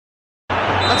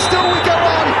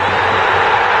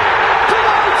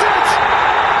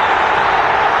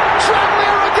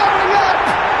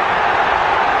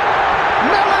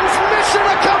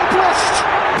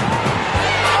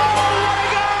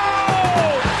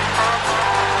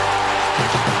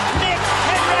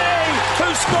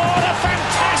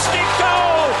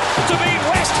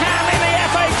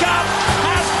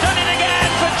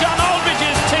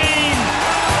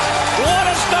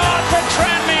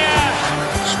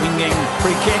swinging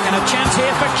free kick and a chance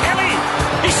here for Kelly.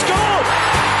 He scored!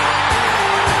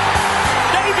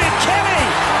 David Kelly!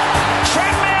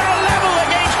 Tranmere are level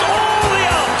against all the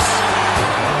odds.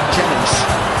 Jennings.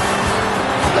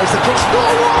 There's the cross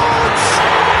forwards!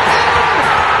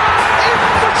 In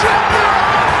for Tranmere!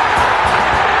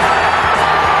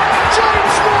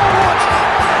 James Norwood!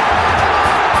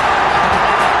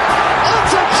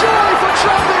 It's a joy for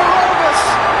Tranmere Rovers!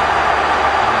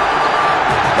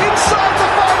 Inside the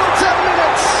final 10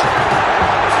 minutes!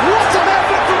 What an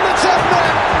effort from the 10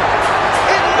 men!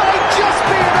 It might just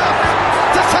be enough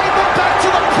to take them back to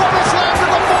the promised land of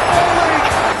the Football League!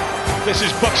 This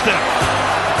is Buxton,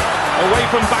 away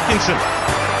from Backinson.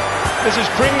 This is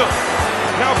Pringle,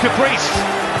 now Caprice.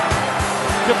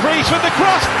 Caprice with the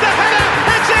cross, the header,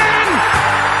 it's in!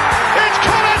 It's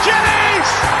Conor Jennings!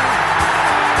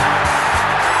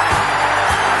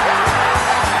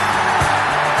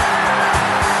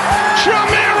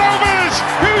 Tranmere Rovers,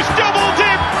 whose double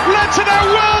dip led to their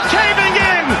world caving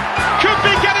in, could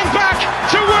be getting back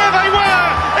to where they were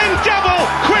in double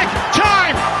quick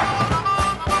time.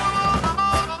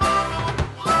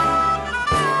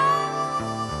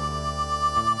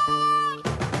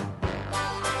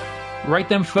 Right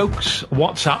then, folks,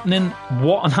 what's happening?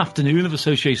 What an afternoon of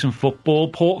association football.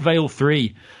 Port Vale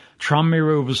 3, Tranmere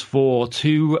Rovers 4,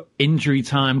 2 injury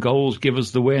time goals give us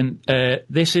the win.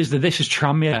 This is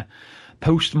Tranmere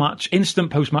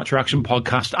instant post-match reaction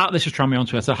podcast at This Is Tranmere on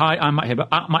Twitter. Hi, I'm Matt Hibbert,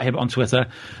 at Matt Hibbert on Twitter,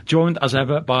 joined as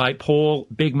ever by Paul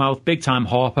Big Mouth Big Time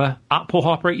Harper at Paul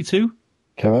Harper 82.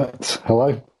 Correct.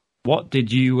 Hello. What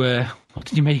did you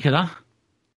make of that?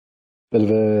 Bit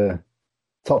of a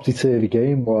topsy-turvy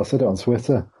game. Well, I said it on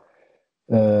Twitter.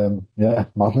 Yeah,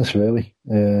 madness really.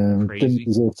 Didn't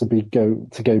deserve to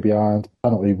go behind.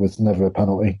 Penalty was never a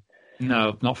penalty.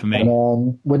 No, not for me.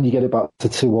 And when you get it back to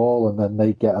 2-2 and then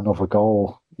they get another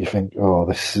goal, you think, oh,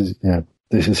 this is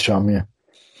Tranmere.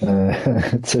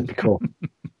 Typical.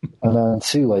 And then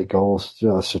 2 late goals.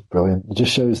 Yeah, that's just brilliant. It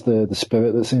just shows the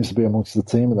spirit that seems to be amongst the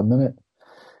team at the minute.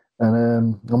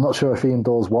 And I'm not sure if Ian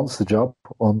Dawes wants the job,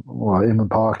 him and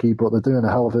Parky, but they're doing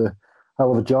a hell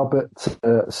of a job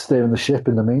at steering the ship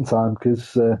in the meantime.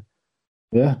 Because 3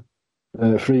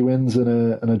 wins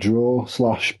and a draw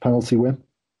 / penalty win.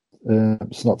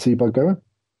 It's not too bad going.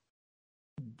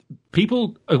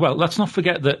 Let's not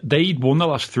forget that they'd won the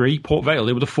last 3. Port Vale,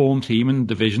 they were the form team in the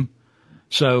division.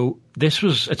 So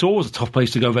it's always a tough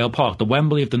place to go, Vale Park, the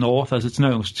Wembley of the North, as it's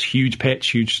known. It's a huge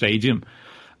pitch, huge stadium,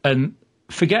 and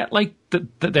forget that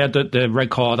they had the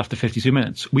red card after 52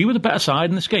 minutes. We were the better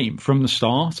side in this game from the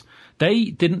start. They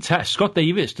didn't test. Scott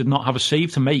Davis did not have a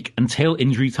save to make until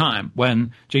injury time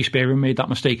when Jay Spearman made that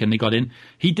mistake and they got in.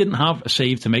 He didn't have a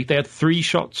save to make. They had 3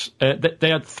 shots. They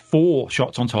had 4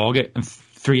 shots on target and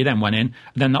 3 of them went in.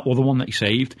 And then that other one that he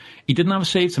saved, he didn't have a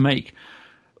save to make.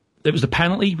 It was the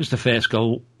penalty, was the first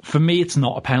goal. For me, it's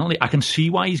not a penalty. I can see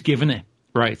why he's given it.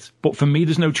 Right, but for me,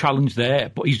 there's no challenge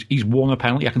there. But he's won a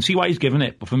penalty. I can see why he's given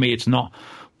it, but for me, it's not.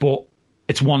 But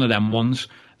it's one of them ones.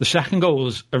 The second goal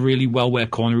is a really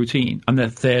well-worked corner routine, and the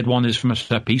third one is from a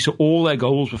set piece. So all their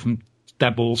goals were from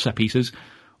dead ball set pieces.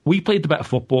 We played the better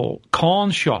football.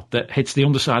 Khan's shot that hits the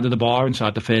underside of the bar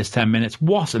inside the first 10 minutes.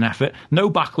 What an effort! No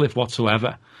backlift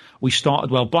whatsoever. We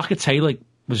started well. Blackett Taylor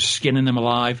was skinning them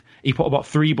alive. He put about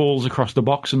 3 balls across the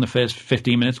box in the first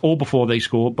 15 minutes, all before they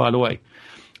scored, by the way.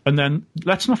 And then,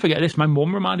 let's not forget this, my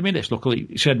mum reminded me of this, luckily.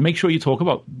 She said, make sure you talk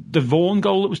about the Vaughan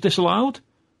goal that was disallowed.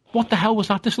 What the hell was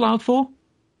that disallowed for?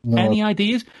 No. Any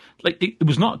ideas? It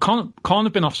was not, can't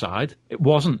have been offside. It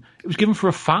wasn't. It was given for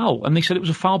a foul, and they said it was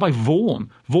a foul by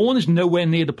Vaughan. Vaughan is nowhere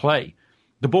near the play.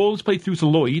 The ball is played through to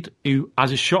Lloyd, who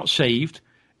has his shot saved.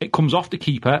 It comes off the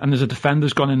keeper, and there's a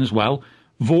defender's gone in as well.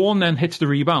 Vaughan then hits the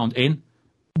rebound in.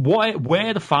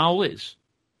 Where the foul is,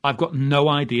 I've got no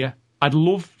idea. I'd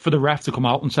love for the ref to come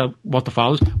out and say what the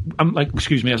foul is. I'm like,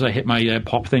 excuse me, as I hit my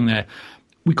pop thing there.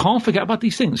 We can't forget about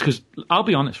these things, because I'll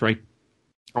be honest, right?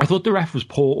 I thought the ref was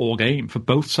poor all game for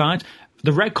both sides.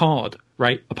 The red card,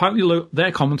 right? Apparently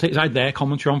their commentators had their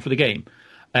commentary on for the game.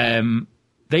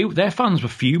 Their fans were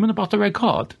fuming about the red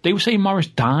card. They were saying Morris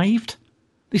dived.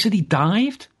 They said he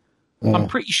dived. Yeah. I'm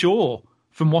pretty sure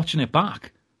from watching it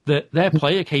back that their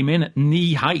player came in at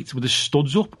knee height with his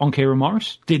studs up on Kieran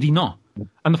Morris. Did he not?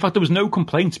 And the fact there was no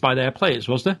complaints by their players,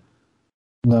 was there?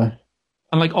 No.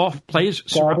 And off players,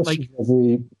 whether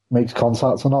he makes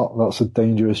contact or not, that's a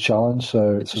dangerous challenge.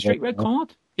 So it's a straight red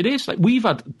card. It is. We've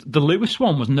had the Lewis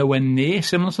one was nowhere near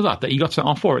similar to that he got sent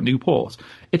off for at Newport.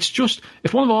 It's just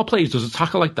if one of our players does a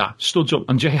tackle like that, studs up,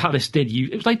 and Jay Harris did.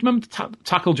 It was remember the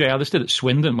tackle Jay Harris did at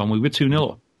Swindon when we were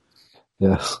 2-0 up.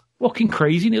 Yes. Fucking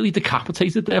crazy, nearly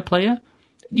decapitated their player.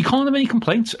 you can't have any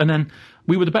complaints. And then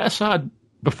we were the better side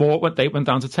before they went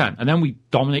down to 10, and then we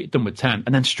dominated them with 10.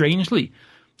 And then strangely,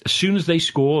 as soon as they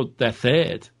scored their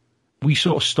third, we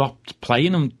sort of stopped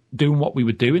playing and doing what we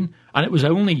were doing. And it was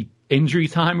only injury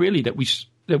time, really, that we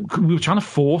were trying to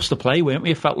force the play, weren't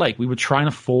we? It felt like we were trying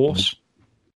to force,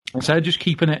 instead of just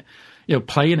keeping it,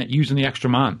 playing it, using the extra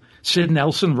man. Sid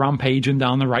Nelson rampaging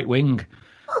down the right wing.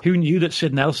 Who knew that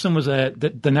Sid Nelson was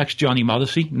the next Johnny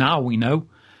Morrissey? Now we know.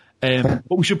 But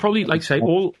we should probably, say,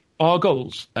 all our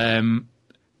goals,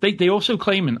 they also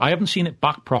claiming, I haven't seen it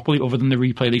back properly other than the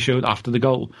replay they showed after the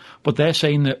goal, but they're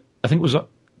saying that, I think it was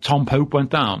Tom Pope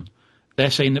went down. They're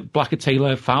saying that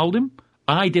Blackett-Taylor fouled him.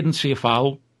 I didn't see a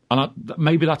foul, and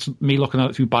maybe that's me looking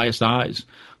at it through biased eyes,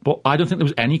 but I don't think there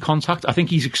was any contact. I think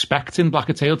he's expecting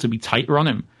Blackett-Taylor to be tighter on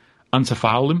him and to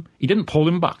foul him. He didn't pull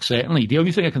him back, certainly. The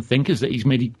only thing I can think is that he's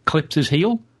maybe clipped his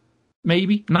heel.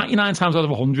 Maybe 99 times out of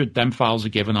 100, them fouls are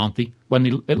given, aren't they? When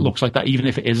it looks like that, even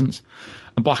if it isn't.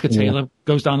 And Blackett-Taylor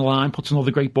goes down the line, puts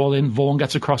another great ball in. Vaughan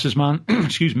gets across his man,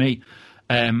 excuse me,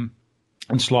 and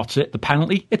slots it. The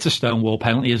penalty, it's a Stonewall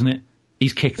penalty, isn't it?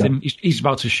 He's kicked him. He's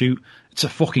about to shoot. It's a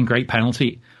fucking great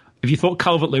penalty. If you thought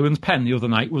Calvert-Lewin's pen the other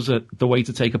night was the way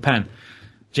to take a pen,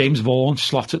 James Vaughan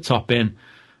slots it top in.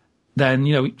 Then,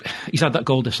 he's had that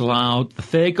goal disallowed. The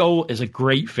third goal is a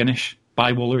great finish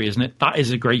by Woolery, isn't it? That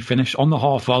is a great finish on the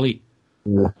half volley.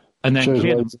 Yeah. And then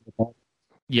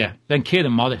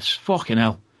Kieran Morris, fucking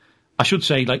hell. I should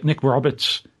say, Nick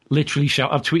Roberts literally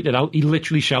I've tweeted out, he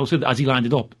literally shouted as he lined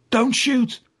it up, "Don't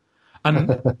shoot!"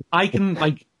 And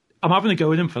I'm having a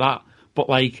go at him for that. But,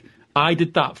 I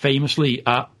did that famously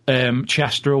at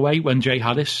Chester away when Jay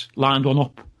Harris lined one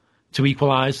up to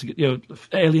equalise,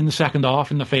 early in the second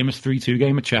half in the famous 3-2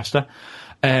 game at Chester.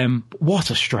 What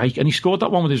a strike. And he scored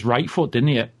that one with his right foot, didn't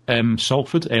he, at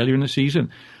Salford earlier in the season.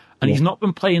 And he's not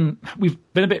been playing... We've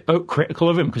been a bit critical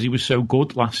of him because he was so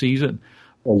good last season.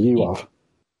 Well, you have.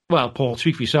 Well, Paul,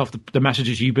 speak for yourself. The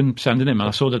messages you've been sending him, and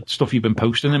I saw the stuff you've been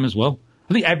posting him as well.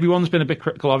 I think everyone's been a bit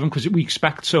critical of him because we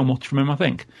expect so much from him, I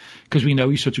think, because we know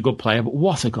he's such a good player. But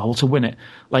what a goal to win it.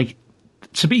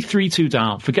 To be 3-2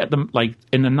 down, forget them,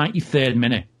 in the 93rd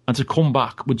minute, and to come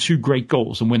back with two great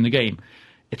goals and win the game.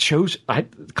 It shows,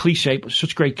 cliche, but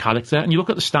such great character. And you look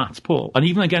at the stats, Paul, and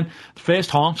even again, the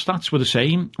first half stats were the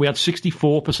same. We had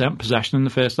 64% possession in the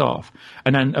first half.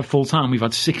 And then at full time, we've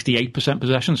had 68%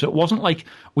 possession. So it wasn't like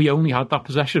we only had that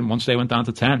possession once they went down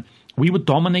to 10. We were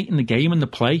dominating the game and the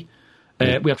play.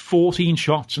 We had 14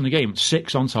 shots in the game,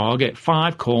 6 on target,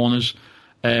 5 corners.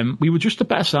 We were just the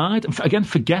better side. And again,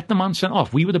 forget the man sent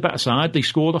off. We were the better side. They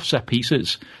scored off set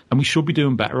pieces, and we should be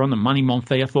doing better on them. Manny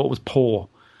Monthé, I thought, was poor.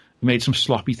 He made some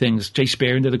sloppy things. Jay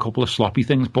Spearing did a couple of sloppy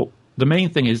things. But the main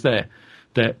thing is that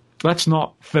let's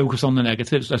not focus on the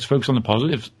negatives. Let's focus on the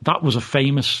positives. That was a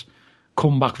famous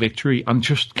comeback victory. And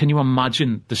just, can you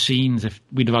imagine the scenes if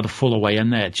we'd have had a full away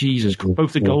in there? Jesus,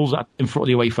 both the goals in front of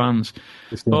the away fans.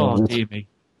 Oh, dear me.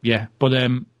 Yeah, but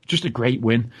just a great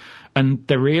win. And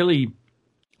they're really,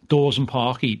 Dawes and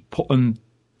Parky, putting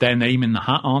their name in the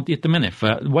hat, aren't they, at the minute,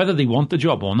 for whether they want the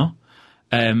job or not.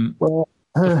 The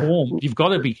form, they've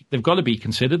got to be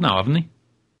considered now, haven't they?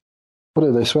 Put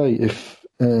it this way, if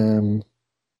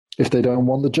they don't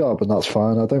want the job, and that's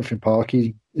fine, I don't think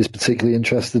Parky is particularly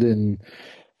interested in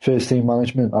first team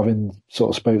management, having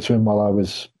sort of spoke to him while I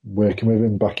was working with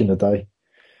him back in the day.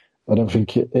 I don't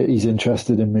think he's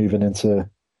interested in moving into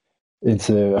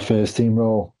a first team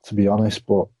role, to be honest,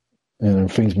 but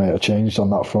things may have changed on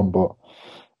that front. But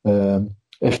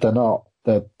if they're not,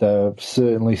 they're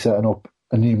certainly setting up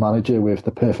a new manager with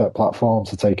the perfect platform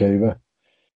to take over,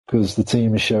 because the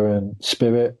team is showing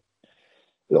spirit,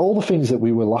 all the things that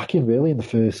we were lacking really in the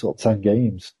first sort of 10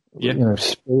 games. Yeah.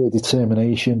 Spirit,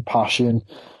 determination, passion,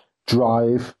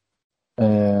 drive,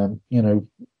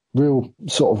 real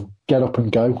sort of get up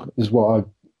and go is what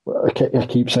I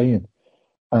keep saying.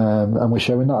 And we're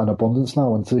showing that in abundance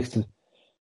now. And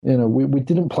we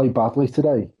didn't play badly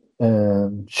today.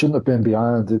 Shouldn't have been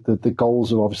behind. The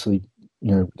goals are obviously,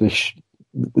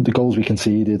 the goals we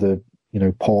conceded are,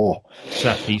 poor.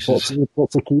 Set pieces.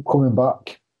 But to keep coming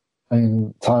back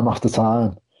and time after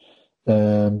time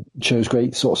shows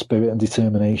great sort of spirit and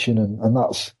determination. And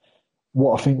that's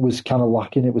what I think was kind of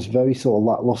lacking. It was very sort of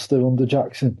lackluster under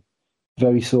Jackson.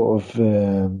 Very sort of,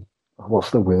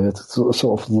 what's the word?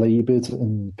 Sort of laboured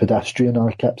and pedestrian,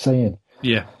 I kept saying.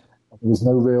 Yeah. There was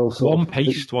no real sort of...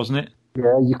 One-paced, wasn't it?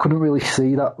 Yeah, you couldn't really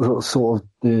see that sort of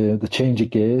the change of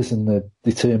gears and the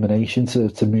determination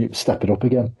to move, step it up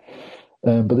again.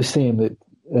 But this team that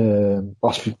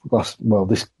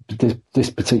this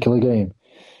particular game,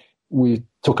 we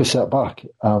took a step back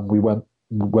and we went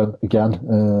went again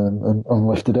and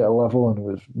lifted it a level, and it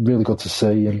was really good to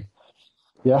see. And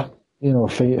yeah, a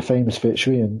famous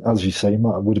victory. And as you say,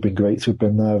 Matt, it would have been great to have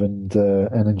been there and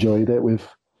enjoyed it with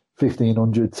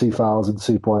 1,500, 2,000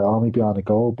 Super White Army behind the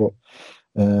goal. But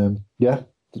yeah,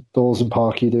 Dawes and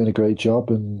Parky are doing a great job,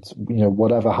 and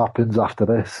whatever happens after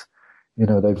this,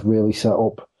 they've really set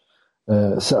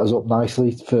us up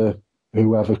nicely for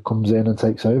whoever comes in and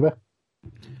takes over.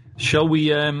 Shall we?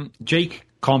 Jake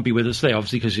can't be with us today,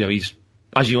 obviously, because he's,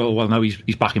 as you all well know,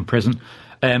 he's back in prison.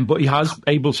 But he has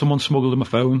someone smuggled him a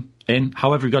phone in.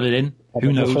 However he got it in,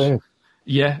 who knows?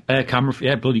 Yeah,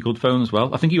 camera, bloody good phone as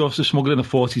well. I think he also smuggled in a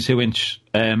 42-inch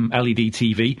LED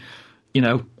TV.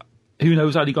 Who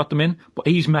knows how he got them in? But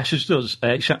he's messaged us,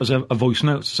 he sent us a voice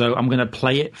note, so I'm going to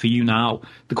play it for you now.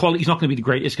 The quality's not going to be the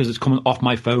greatest because it's coming off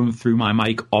my phone through my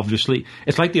mic, obviously.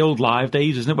 It's like the old live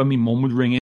days, isn't it, when my mum would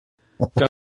ring in.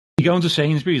 You go into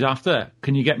Sainsbury's after,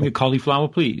 can you get me a cauliflower,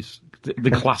 please?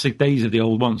 The classic days of the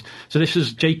old ones. So this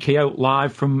is Jake Keogh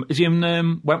live from, is he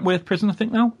in Wentworth prison, I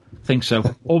think now? I think so.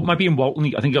 Or might be in Walton.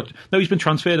 He's been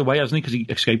transferred away, hasn't he? Because he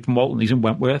escaped from Walton. He's in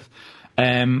Wentworth.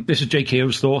 This is Jake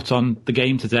Keogh's thoughts on the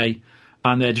game today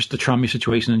and just the Tranmere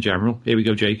situation in general. Here we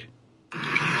go, Jake.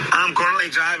 I'm currently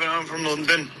driving home from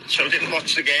London, so I didn't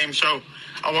watch the game, so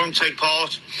I won't take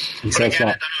part. But again,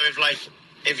 I don't know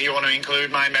if you want to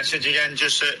include my message again,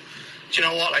 just that, do you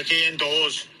know what, Ian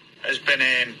Dawes has been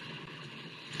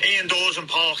Ian Dawes and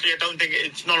Parky, I don't think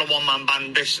it's not a one-man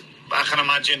band, this, I can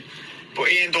imagine,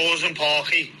 but Ian Dawes and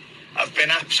Parky have been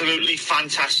absolutely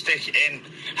fantastic in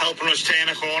helping us turn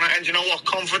a corner. And you know what,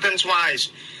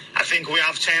 confidence-wise, I think we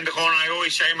have turned a corner. I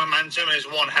always say momentum is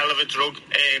one hell of a drug.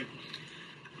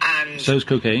 And so's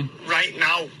cocaine. Right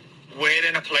now, we're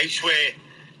in a place where,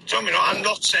 I'm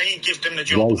not saying give them the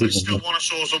job, I still want to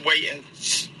sort of wait and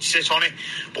sit on it.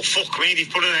 But fuck me, they've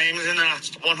put the names in the hat.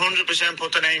 100%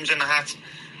 put the names in the hat.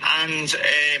 And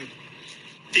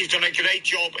they've done a great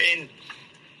job in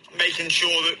making sure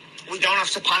that we don't have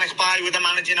to panic buy with the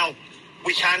manager now.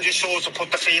 We can just sort of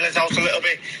put the feelers out a little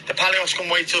bit. The Palios can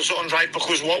wait till something's right,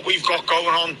 because what we've got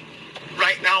going on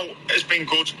right now has been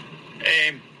good.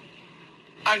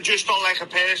 And just on like a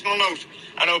personal note,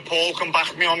 I know Paul can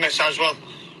back me on this as well.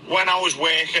 When I was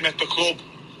working at the club,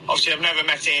 obviously I've never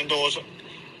met Ian Dawes,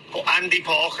 but Andy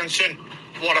Parkinson,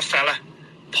 what a fella.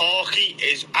 Parky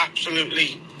is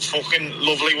absolutely fucking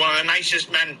lovely. One of the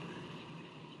nicest men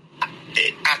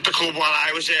at the club while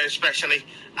I was there, especially.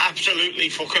 Absolutely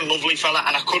fucking lovely fella,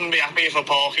 and I couldn't be happier for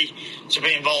Parky to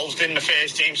be involved in the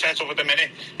first team setup at the minute,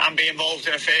 and be involved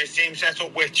in a first team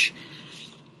setup which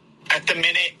at the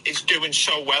minute is doing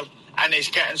so well and is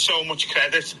getting so much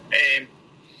credit.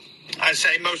 I'd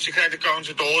say most of the credit going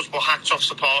to Dawes, but hats off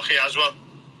to Parky as well.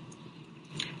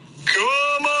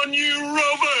 Come on, you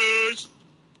Rovers!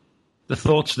 The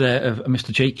thoughts there of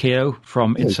Mr. Jake Keogh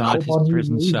from inside his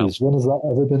prison cell. When has that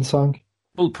ever been sung?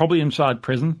 Well, probably inside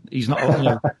prison. He's not.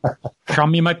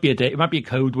 Tranmere might be it might be a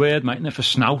code word, mightn't it, for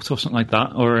snout or something like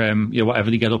that, or whatever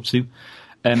they get up to.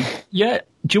 Do you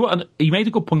know what? He made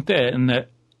a good point there, and that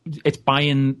it's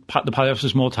buying the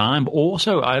Palios more time. But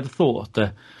also, I had thought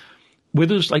that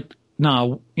with us, like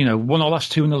now, won our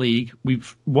last two in the league,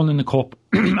 we've won in the cup,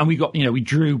 and we got, we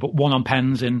drew, but won on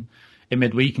pens in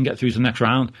midweek and get through to the next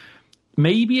round.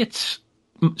 Maybe it's,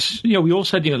 we all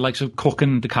said, likes of Cook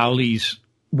and the Cowleys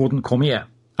wouldn't come here.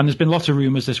 And there's been lots of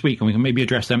rumours this week, and we can maybe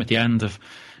address them at the end of,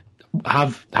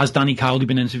 has Danny Cowley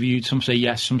been interviewed? Some say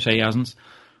yes, some say he hasn't.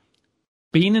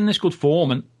 Being in this good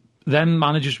form, and then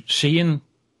managers seeing,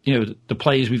 the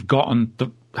players we've got and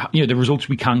the results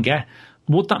we can get,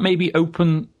 would that maybe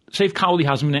open, say if Cowley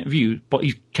hasn't been interviewed, but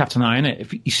he's kept an eye on it,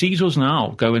 if he sees us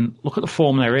now going, look at the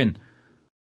form they're in,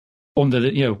 under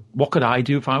the, what could I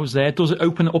do if I was there? Does it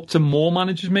open it up to more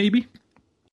managers maybe?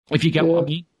 If you get what I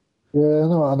mean? Yeah,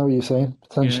 no, I know what you're saying.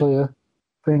 Potentially, yeah.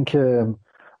 I think,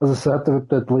 as I said,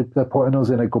 they're putting us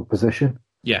in a good position.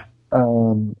 Yeah.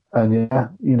 And yeah,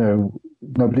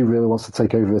 nobody really wants to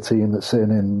take over a team that's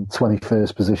sitting in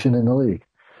 21st position in the league.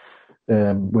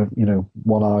 With,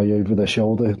 one eye over their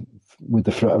shoulder with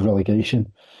the threat of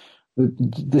relegation.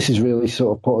 This is really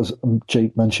sort of put us,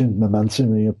 Jake mentioned,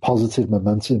 momentum, positive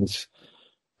momentum. It's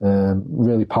a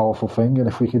really powerful thing. And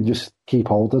if we can just keep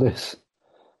hold of this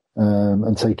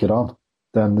and take it on,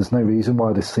 then there's no reason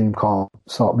why this team can't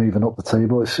start moving up the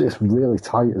table. It's really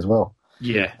tight as well.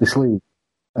 Yeah. This league.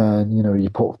 And, you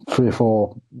put 3 or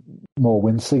 4 more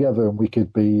wins together and we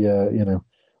could be,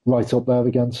 right up there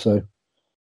again. So,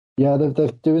 yeah,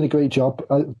 they're doing a great job.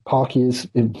 Parky is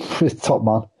top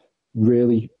man.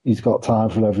 Really, he's got time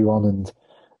for everyone.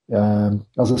 And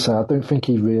as I say, I don't think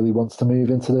he really wants to move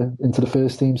into the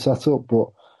first team setup, but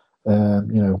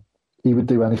He would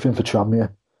do anything for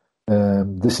Tranmere.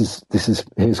 This is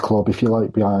his club, if you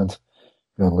like, behind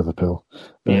Liverpool.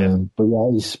 Yeah. But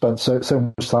yeah, he's spent so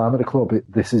much time at the club.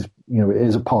 This is, it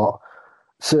is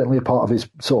certainly a part of his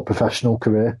sort of professional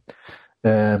career.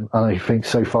 And I think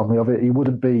so fondly of it. He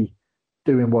wouldn't be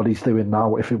doing what he's doing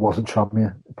now if it wasn't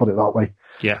Tranmere, put it that way.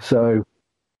 Yeah. So,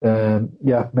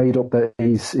 made up that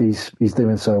he's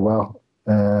doing so well.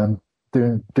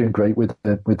 Doing great with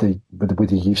the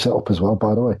youth setup as well,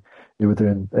 by the way. You were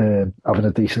having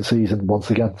a decent season once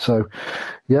again. So,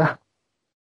 yeah.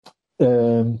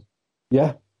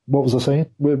 What was I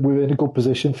saying? We're in a good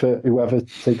position for whoever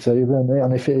takes over,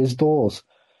 and if it is Dawes,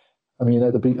 I mean,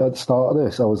 at the start of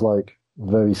this, I was like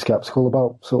very sceptical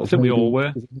about I think we all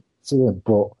were. To him,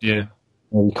 but yeah,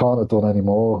 he can't have done any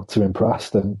more to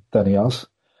impress than he has.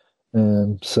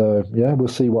 So yeah, we'll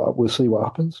see what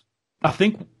happens. I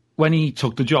think when he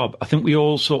took the job, I think we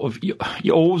all sort of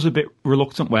you're always a bit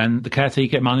reluctant when the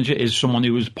caretaker manager is someone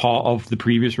who was part of the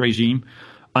previous regime.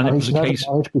 And it was he's a never case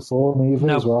managed before neither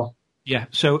as well. Yeah,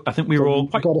 so I think we were all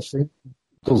quite. Got to think,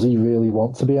 does he really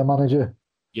want to be a manager?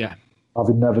 Yeah,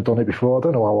 having never done it before. I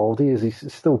don't know how old he is.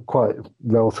 He's still quite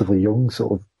relatively young,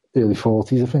 sort of early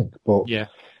 40s, I think. But yeah,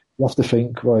 you have to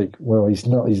think like, well, he's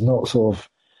not sort of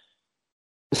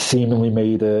seemingly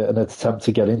made an attempt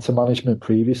to get into management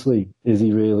previously. Is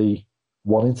he really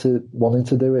wanting to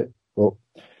do it? But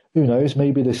who knows?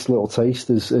 Maybe this little taste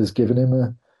has given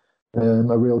him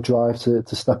a real drive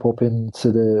to step up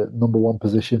into the number one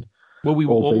position. Well, we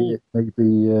were all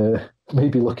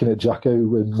maybe looking at Jacko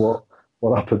and what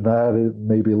happened there,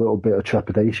 maybe a little bit of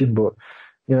trepidation, but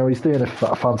he's doing a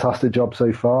fantastic job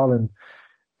so far. And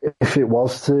if it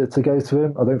was to go to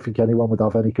him, I don't think anyone would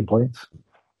have any complaints.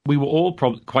 We were all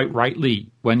probably quite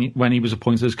rightly when he was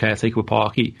appointed as caretaker with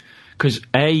Parky, because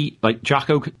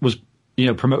Jacko was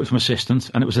promoted from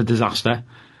assistant and it was a disaster.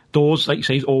 Dawes, like you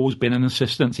say, he's always been an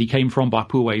assistant. He came from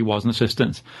Blackpool where he was an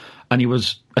assistant, and he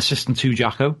was assistant to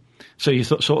Jacko. So you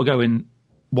sort of going,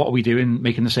 what are we doing,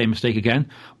 making the same mistake again?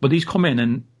 But he's come in,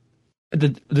 and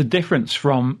the difference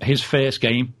from his first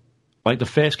game, like the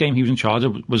first game he was in charge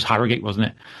of was Harrogate, wasn't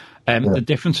it? The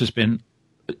difference has been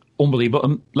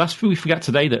unbelievable. Lest we forget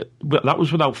today that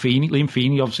was without Feeney. Liam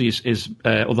Feeney, obviously, his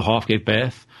other half gave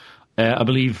birth, I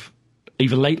believe,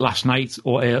 either late last night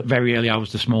or very early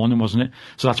hours this morning, wasn't it?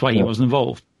 So that's why he wasn't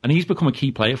involved. And he's become a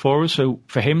key player for us. So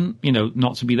for him,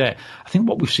 not to be there, I think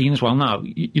what we've seen as well now,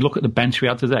 you look at the bench we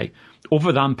had today,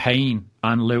 other than Payne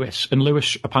and Lewis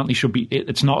apparently should be,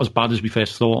 it's not as bad as we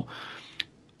first thought.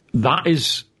 That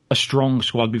is a strong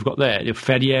squad we've got there. If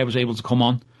Ferrier was able to come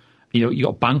on, you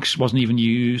got Banks wasn't even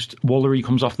used, Woolery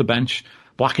comes off the bench,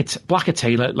 Blackett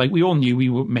Taylor, like we all knew we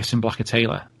were missing Blackett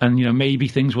Taylor, and maybe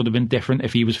things would have been different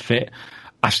if he was fit.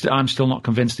 I'm still not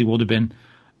convinced he would have been.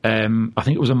 I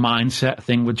think it was a mindset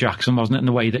thing with Jackson, wasn't it? In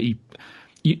the way that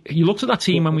you looked at that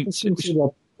team when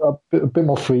a bit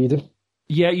more freedom.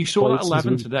 Yeah, you saw that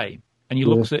 11 today, and you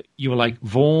looked at you were like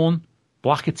Vaughan,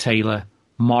 Blackett Taylor,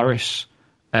 Morris,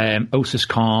 Otis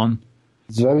Khan.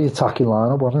 It's a very attacking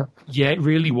lineup, wasn't it? Yeah, it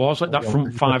really was like that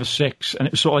front 5 or 6, and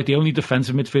it was sort of like the only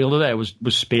defensive midfielder there was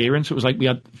Spearing. So it was like we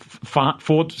had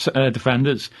 4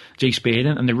 defenders, Jay Spearing,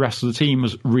 and the rest of the team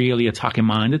was really attacking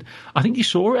minded. I think you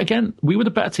saw it again. We were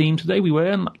the better team today. We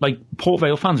were, like Port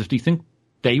Vale fans. If you think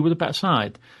they were the better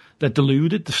side, they're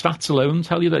deluded. The stats alone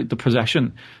tell you that the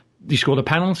possession. They scored a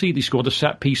penalty, they scored a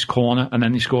set piece corner, and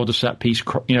then they scored a set piece,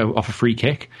 off a free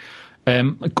kick.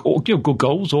 Good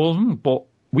goals, all of them, but.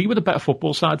 We were the better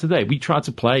football side today. We tried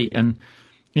to play, and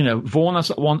Vaughan has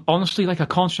that one. Honestly, I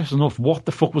can't stress enough. What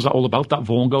the fuck was that all about? That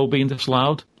Vaughan goal being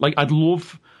disallowed? I'd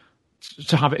love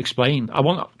to have it explained. I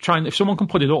want to try and if someone can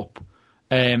put it up.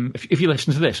 If you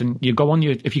listen to this and you go on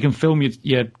if you can film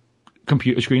your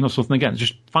computer screen or something again,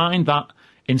 just find that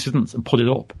incident and put it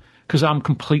up, because I'm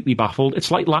completely baffled. It's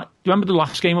like do you remember the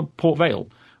last game at Port Vale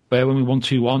where when we won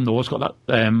 2-1, Norris got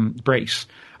that brace.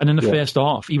 And in the first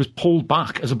half, he was pulled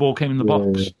back as the ball came in the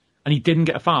box, and he didn't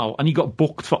get a foul, and he got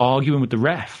booked for arguing with the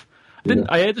ref.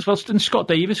 I heard as well, didn't Scott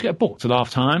Davis get booked at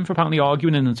half time for apparently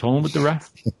arguing in the tunnel with the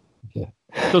ref?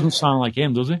 Doesn't sound like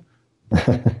him, does it?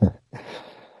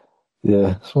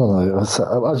 Yeah, it's one of those.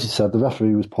 As you said, the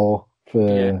referee was poor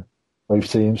for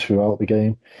both teams throughout the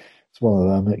game. It's one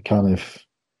of them. It kind of,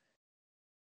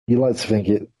 you like to think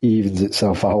it evens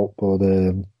itself out, but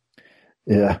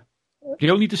yeah.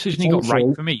 The only decision he got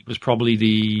right for me was probably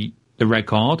the red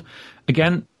card.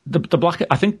 Again, the black.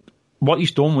 I think what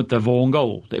he's done with the Vaughan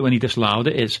goal, when he disallowed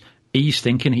it, is he's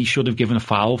thinking he should have given a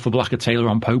foul for Blackett Taylor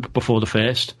on Pope before the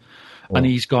first, and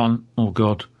he's gone, oh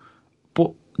God.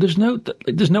 But There's no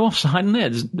offside in there.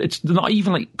 They're not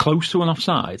even like close to an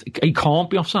offside. He can't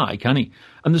be offside, can he?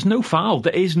 And there's no foul.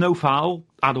 There is no foul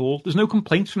at all. There's no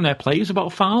complaints from their players about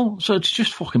a foul. So it's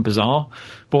just fucking bizarre.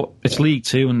 But it's League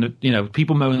Two, and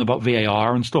people moaning about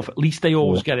VAR and stuff. At least they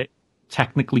always get it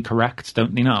technically correct,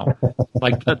 don't they? Now,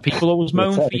 like people always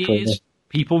moan for years.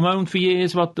 People moan for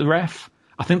years about the ref.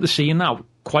 I think they're seeing now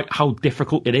quite how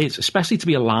difficult it is, especially to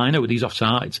be a liner with these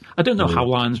offsides. I don't know how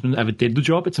linesmen ever did the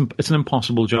job. It's an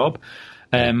impossible job.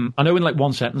 I know in like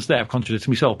one sentence there I've contradicted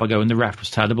myself by going the ref was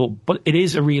terrible, but it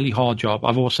is a really hard job.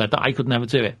 I've always said that. I could never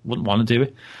do it, wouldn't want to do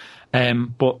it.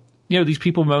 But these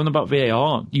people moan about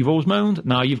VAR. You've always moaned,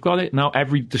 now you've got it. Now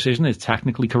every decision is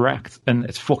technically correct, and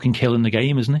it's fucking killing the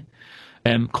game, isn't it?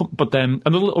 But then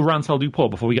another little rant I'll do, Paul,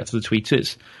 before we get to the tweets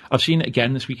is I've seen it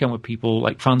again this weekend with people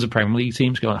like fans of Premier League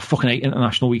teams going, I fucking hate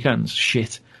international weekends.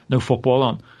 Shit, no football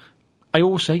on. I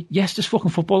always say, yes, there's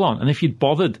fucking football on. And if you'd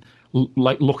bothered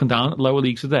looking down at lower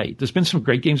leagues today, there's been some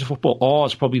great games of football.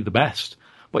 Ours probably the best.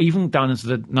 But even down into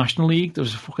the National League, there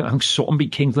was I think Sutton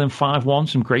beat Kingsland 5-1,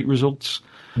 some great results.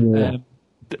 Yeah.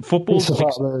 Football. It's the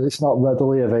fact that it's not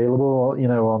readily available,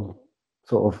 on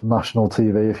sort of national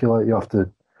TV, if you like. You have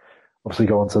to obviously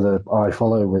go onto the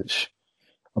iFollow, which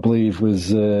I believe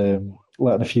was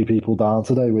letting a few people down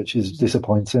today, which is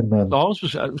disappointing. And ours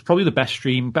was probably the best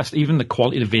stream, even the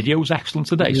quality of the video was excellent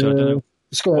today. So I don't know.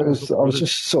 I was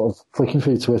just sort of flicking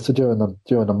through Twitter during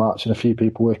the match, and a few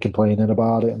people were complaining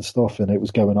about it and stuff, and it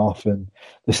was going off and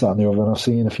this, that, and the other. And I've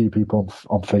seen a few people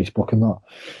on Facebook and that.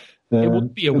 It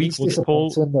wouldn't be a week, would it,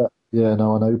 Paul? I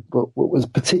know. But it was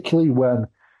particularly when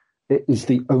it is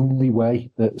the only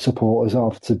way that supporters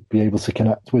have to be able to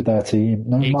connect with their team,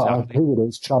 no matter who it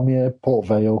is, Tranmere, Port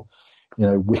Vale,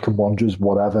 Wycombe Wanderers,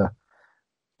 whatever.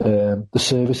 The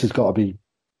service has got to be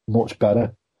much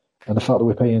better. And the fact that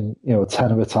we're paying, a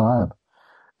tenner a time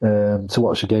to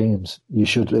watch the games, you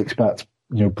should expect,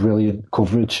 brilliant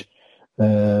coverage.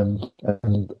 And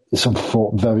it's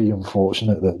very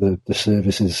unfortunate that the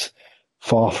service is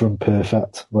far from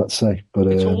perfect, let's say. But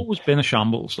it's always been a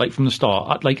shambles, like from the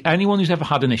start. Like anyone who's ever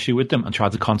had an issue with them and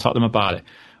tried to contact them about it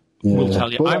will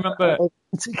tell you. But I remember,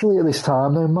 particularly at this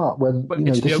time, though, Matt, when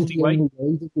this is the only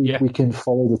way that we can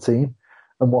follow the team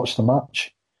and watch the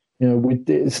match.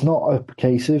 It's not a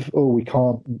case of we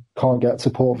can't get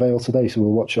to Port Vale today, so we'll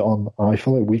watch it on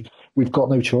iFollow. We've got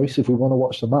no choice. If we want to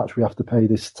watch the match, we have to pay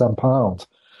this £10.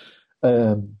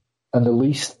 And the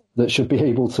least that should be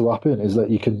able to happen is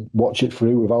that you can watch it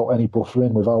through without any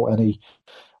buffering, without any,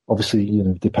 obviously,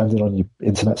 depending on your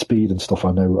internet speed and stuff.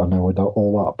 I know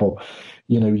all that, but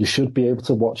you should be able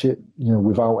to watch it,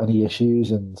 without any issues.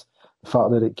 And the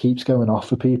fact that it keeps going off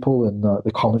for people and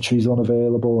the commentary's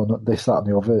unavailable and this, that, and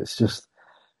the other, it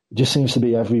just seems to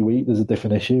be every week there's a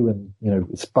different issue. And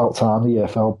it's about time the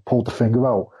EFL pulled the finger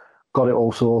out, got it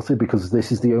all sorted, because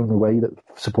this is the only way that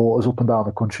supporters up and down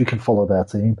the country can follow their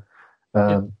team.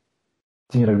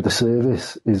 The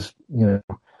service is,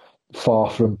 far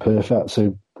from perfect.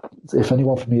 So if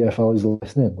anyone from the EFL is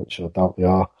listening, which I doubt they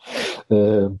are,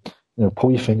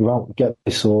 pull your finger out, get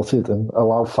this sorted, and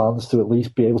allow fans to at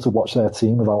least be able to watch their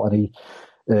team without any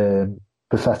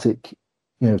pathetic,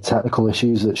 technical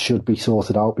issues that should be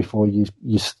sorted out before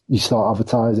you start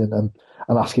advertising and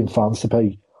asking fans to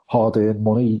pay hard-earned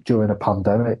money during a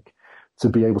pandemic to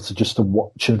be able to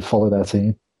watch and follow their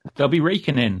team. They'll be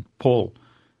raking in, Paul.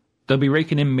 They'll be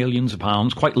raking in millions of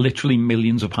pounds, quite literally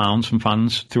millions of pounds from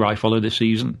fans through iFollow this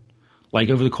season. Like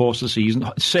over the course of the season,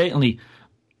 certainly,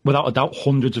 without a doubt,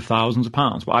 hundreds of thousands of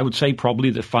pounds. But I would say probably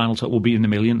the final total will be in the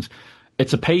millions.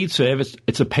 It's a paid service.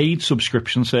 It's a paid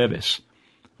subscription service,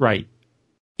 right?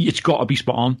 It's got to be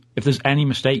spot on. If there's any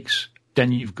mistakes,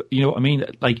 then you know what I mean?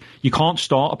 Like, you can't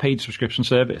start a paid subscription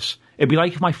service. It'd be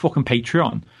like my fucking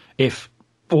Patreon, if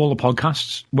all the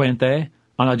podcasts weren't there,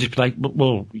 and I'd just be like,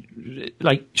 well,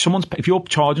 like, if you're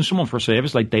charging someone for a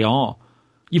service like they are,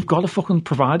 you've got to fucking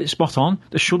provide it spot on.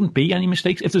 There shouldn't be any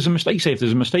mistakes. If there's a mistake, say if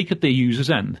there's a mistake at the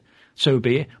user's end, so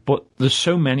be it. But there's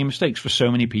so many mistakes for so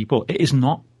many people. It is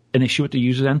not an issue at the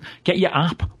user's end. Get your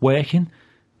app working.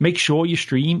 Make sure your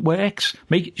stream works.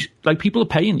 People are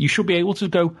paying. You should be able to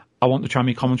go, I want the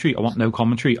Tranmere commentary. I want no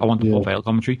commentary. I want the Port Vale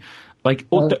commentary.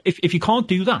 If you can't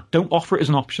do that, don't offer it as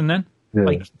an option then.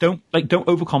 Yeah. Don't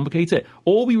overcomplicate it.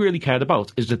 All we really cared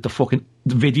about is that the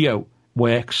video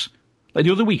works. Like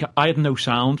the other week, I had no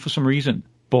sound for some reason,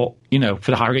 but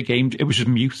for the Harrogate game, it was just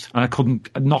mute, and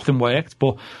nothing worked.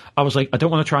 But I was like, I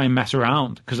don't want to try and mess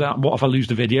around, because what if I lose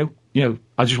the video?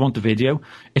 I just want the video.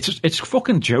 It's a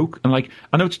fucking joke, and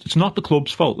I know it's not the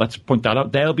club's fault. Let's point that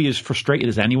out. They'll be as frustrated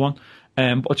as anyone.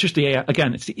 But it's just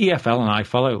it's the EFL and I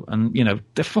follow, and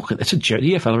they're fucking. It's a joke.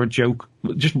 The EFL are a joke.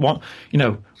 Just one,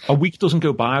 a week doesn't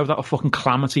go by without a fucking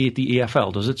calamity at the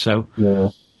EFL, does it? So yeah.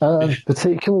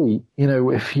 Particularly,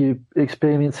 if you're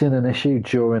experiencing an issue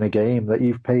during a game that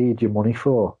you've paid your money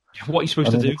for, what are you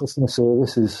supposed to do? Customer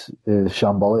service is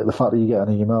shambolic. The fact that you get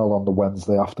an email on the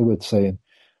Wednesday afterwards saying,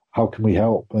 "How can we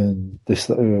help?" and this,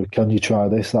 can you try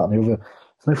this, that, and the other?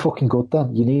 It's no fucking good.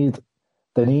 Then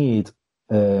they need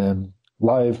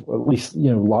live, at least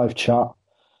live chat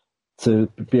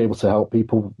to be able to help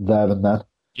people there and then.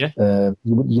 Yeah,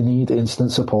 you need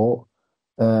instant support.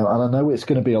 And I know it's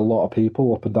going to be a lot of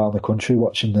people up and down the country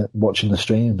watching the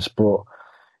streams, but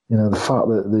the fact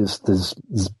that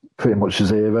there's pretty much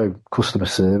zero customer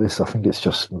service, I think it's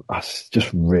just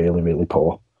really, really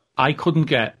poor. I couldn't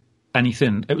get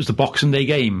anything. It was the Boxing Day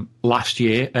game last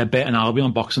year, Burton Albion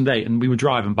on Boxing Day, and we were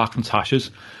driving back from Tasha's,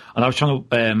 and I was trying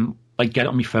to get it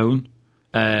on my phone,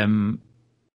 and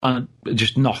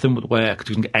just nothing would work. I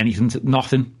couldn't get anything,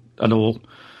 nothing at all,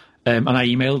 and I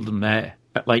emailed them there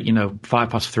at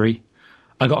 3:05.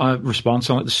 I got a response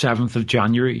on the 7th of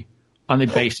January, and they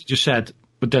basically just said,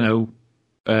 "I don't know."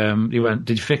 He went,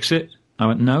 "Did you fix it?" I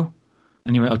went, "No."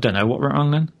 And he went, "I don't know what went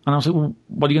wrong then." And I was like, "Well,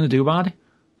 what are you going to do about it?"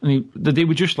 And they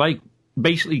were just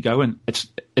basically going, "It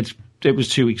was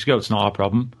 2 weeks ago. It's not our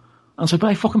problem." And I was like,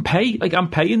 "But I fucking pay. I'm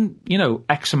paying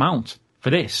X amount for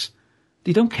this."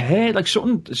 They don't care.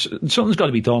 Something's got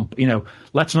to be done.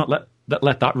 Let's not let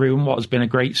that ruin what has been a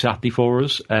great Saturday for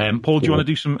us. Paul, do you want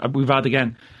to do some? We've had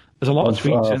again. There's a lot of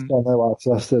tweets. I've got no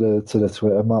access to the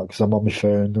Twitter, Matt, because I'm on my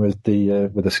phone with the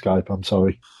Skype. I'm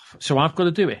sorry. So I've got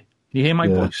to do it. Can you hear my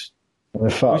voice? And in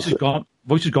fact,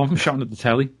 voice has gone from shouting at the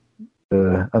telly.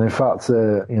 And in fact,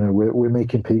 we're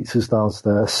making pizzas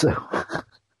downstairs, so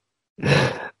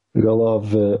we got a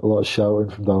lot of shouting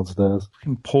from downstairs.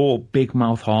 Poor Big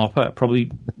Mouth Harper,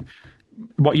 probably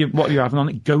what you're having on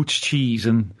it: goat's cheese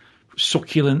and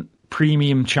succulent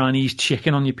premium Chinese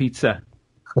chicken on your pizza.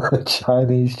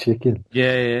 Chinese chicken.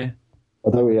 Yeah. I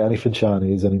don't eat anything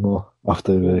Chinese anymore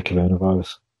after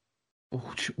coronavirus.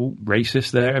 Oh,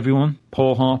 racist there, everyone.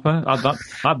 Paul Harper,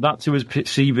 add that to his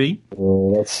CV.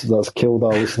 Oh, that's killed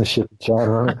our listenership in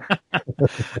China,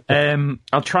 hasn't it?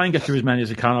 I'll try and get through as many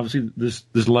as I can. Obviously,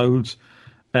 there's loads.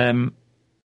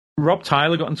 Rob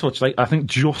Tyler got in touch, I think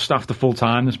just after full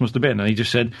time, this must have been, and he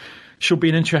just said, "Should be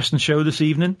an interesting show this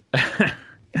evening."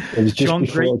 It was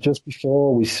just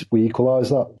before we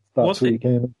equalised that tweet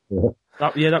game. Yeah.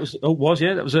 That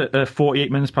was at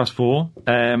 48 minutes past 4.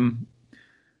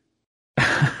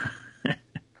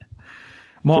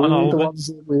 Martin Oliver. The ones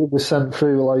that we were sent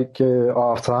through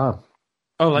half time.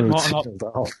 Oh,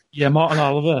 Martin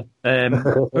Oliver.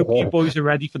 Hope you boys are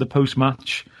ready for the post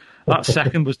match. That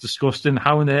second was disgusting.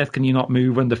 How on earth can you not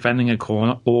move when defending a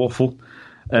corner? Awful.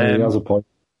 He has a point.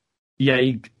 Yeah,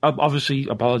 he obviously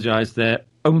apologised there.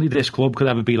 Only this club could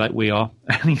ever be like we are,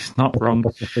 and he's not wrong.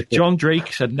 John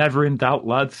Drake said, "Never in doubt,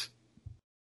 lads."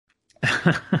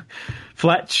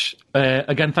 Fletch,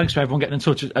 again, thanks for everyone getting in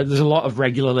touch. There's a lot of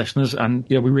regular listeners, and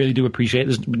we really do appreciate it.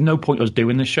 There's no point us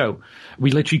doing this show. We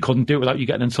literally couldn't do it without you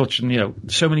getting in touch. And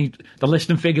so many. The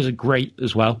listening figures are great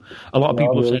as well. A lot of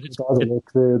people said it.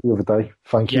 The other day.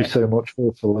 Thank you so much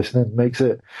for listening. Makes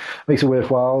it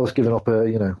worthwhile. Us giving up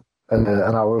an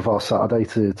hour of our Saturday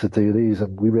to do these,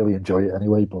 and we really enjoy it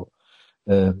anyway. But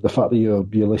the fact that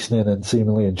you're listening and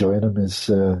seemingly enjoying them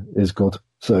is good.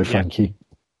 So thank you.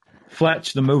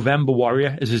 Fletch, the Movember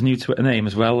Warrior, is his new Twitter name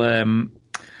as well.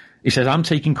 He says, "I'm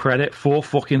taking credit,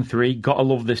 4-3. Gotta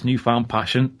love this newfound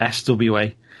passion.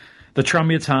 SWA." The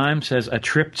Tranmere Times says, "A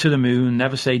trip to the moon,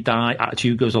 never say die.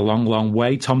 Attitude goes a long, long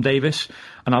way." Tom Davis,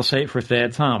 and I'll say it for a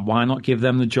third time, why not give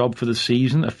them the job for the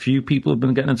season? A few people have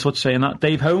been getting in touch saying that.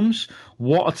 Dave Holmes,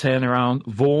 what a turnaround.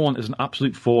 Vaughan is an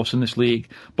absolute force in this league.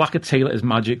 Blackett-Taylor is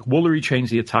magic. Woolery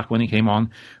changed the attack when he came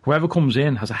on. Whoever comes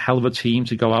in has a hell of a team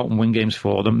to go out and win games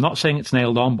for them. Not saying it's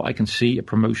nailed on, but I can see a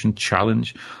promotion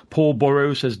challenge. Paul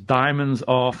Burrows says, "Diamonds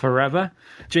are forever."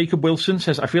 Jacob Wilson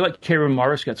says, "I feel like Kieran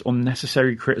Morris gets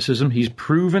unnecessary criticism. He's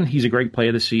proven he's a great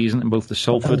player this season in both the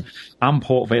Salford and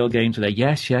Port Vale games today."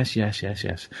 Yes.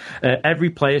 Every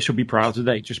player should be proud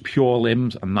today, just pure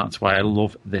limbs, and that's why I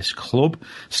love this club.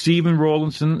 Stephen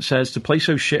Rawlinson says, "To play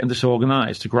so shit and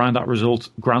disorganised, to grind that result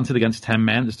granted against 10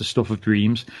 men is the stuff of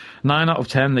dreams. 9 out of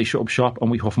 10, they shut up shop and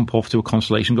we huff and puff to a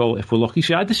consolation goal if we're lucky."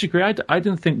 See, I disagree. I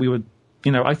didn't think we would,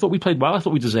 I thought we played well. I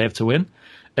thought we deserved to win.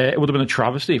 It would have been a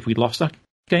travesty if we'd lost that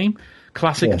game.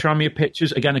 Classic Tranmere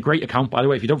Pictures. Again, a great account, by the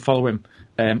way. If you don't follow him,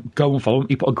 go and follow him.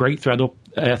 He put a great thread up.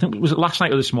 I think, was it last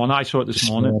night or this morning? I saw it this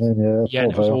morning. Yeah,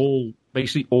 it was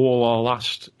basically all our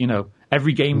last,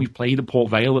 Every game we've played at Port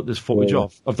Vale that there's footage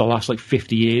of the last like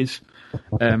 50 years.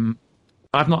 I think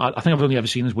I've only ever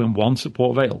seen us win once at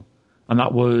Port Vale, and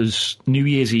that was New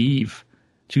Year's Eve,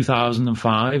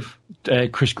 2005.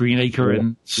 Chris Greenacre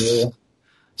and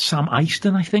Sam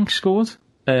Easton, I think, scored.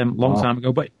 Long time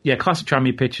ago. But yeah, Classic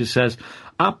Tranmere Pictures says,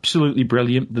 absolutely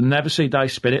brilliant. The never say die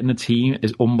spirit in the team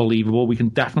is unbelievable. We can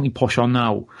definitely push on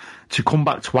now. To come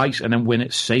back twice and then win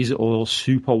it says it all.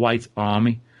 Super white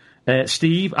army.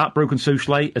 Steve at Broken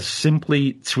Socialite has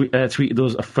simply tweeted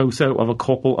us a photo of a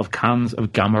couple of cans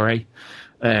of Gamma Ray.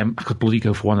 I could bloody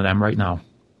go for one of them right now.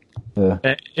 Yeah.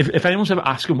 If anyone's ever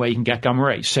asking where you can get Gamma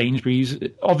Ray, Sainsbury's,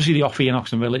 obviously the Offie in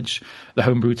Oxon Village, the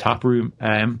homebrew tap room.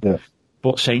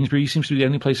 But Sainsbury's seems to be the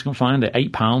only place you can find it.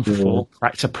 £8 for full.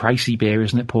 It's a pricey beer,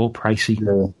 isn't it, Paul? Pricey.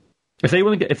 Yeah. If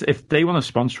they want to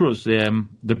sponsor us, the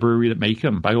brewery that make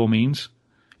them, by all means,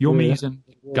 Yummies and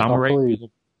Gamma Ray.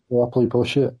 Happily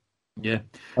push it. Yeah.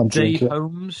 Dave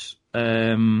Holmes, what a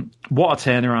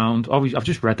turnaround. Oh, I've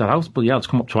just read that out, but yeah, it's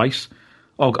come up twice.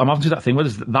 Oh, I'm having to do that thing where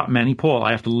there's that many, Paul.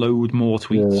 I have to load more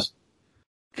tweets.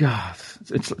 God,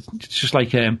 it's just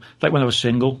like when I was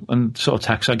single and sort of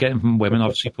texts I get from women,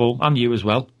 obviously, Paul, and you as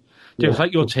well. Dude, it's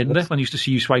like your Tinder when I used to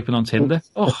see you swiping on Tinder.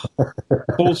 Oh,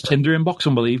 Paul's Tinder inbox,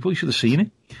 unbelievable. You should have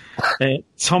seen it.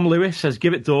 Tom Lewis says,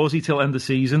 give it Dawsey till end of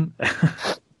season.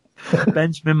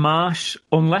 Benjamin Marsh,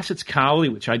 unless it's Cowley,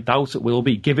 which I doubt it will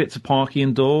be, give it to Parky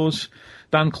and Dawes.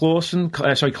 Dan Clausen,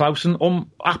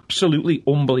 absolutely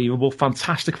unbelievable.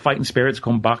 Fantastic fighting spirit to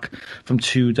come back from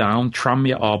 2 down.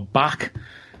 Tranmere are back.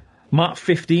 Matt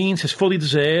 15 says, fully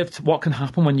deserved. What can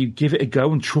happen when you give it a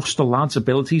go and trust the lad's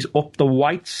abilities? Up the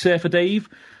whites, for Dave.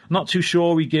 Not too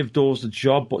sure we give Dawes the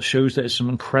job, but shows that there's some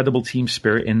incredible team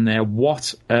spirit in there.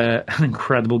 What an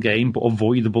incredible game, but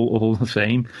avoidable all the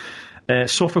same.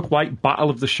 Suffolk White, battle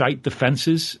of the shite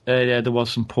defences. There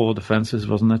was some poor defences,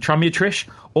 wasn't there? Tranmere Trish,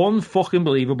 unfucking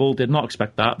believable. Did not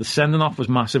expect that. The sending off was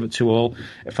massive at 2-2.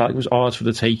 It felt like it was ours for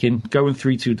the taking. Going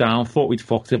 3-2 down, thought we'd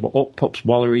fucked it, but up pops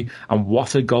Wallery, and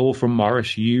what a goal from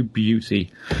Morris, you beauty.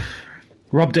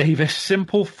 Rob Davis,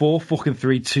 simple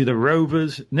 4-3 to the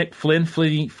Rovers. Nick Flynn,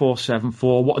 Flinny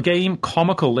 4-7-4. What a game.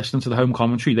 Comical listening to the home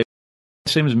commentary. They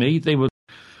were same as me. They were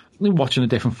watching a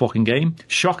different fucking game.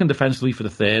 Shocking defensively for the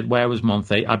third. Where was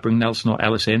Monte? I'd bring Nelson or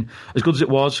Ellis in. As good as it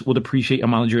was, would appreciate a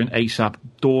manager in ASAP.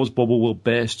 Dawes bubble will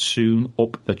burst soon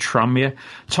up the Tranmere.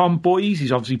 Tom Boys,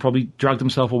 he's obviously probably dragged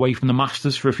himself away from the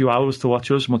Masters for a few hours to watch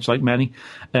us, much like many.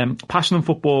 Passion and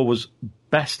football was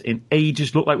best in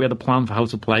ages. Looked like we had a plan for how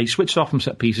to play. Switched off from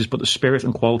set pieces, but the spirit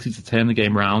and quality to turn the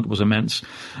game around was immense.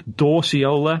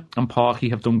 Dorciola and Parky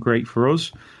have done great for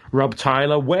us. Rob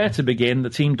Tyler, where to begin? The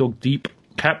team dug deep,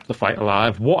 kept the fight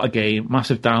alive. What a game.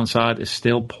 Massive downside is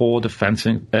still poor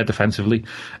defensively.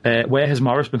 Where has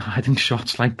Morris been hiding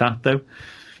shots like that, though?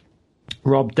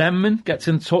 Rob Denman gets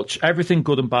in touch. Everything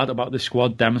good and bad about this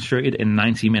squad demonstrated in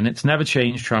 90 minutes. Never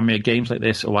changed, Tranmere. Games like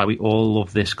this are why we all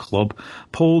love this club.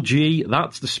 Paul G,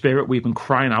 that's the spirit we've been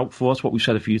crying out for. That's what we've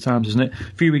said a few times, isn't it?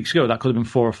 A few weeks ago, that could have been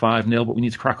 4 or 5-0, but we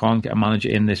need to crack on, get a manager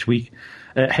in this week.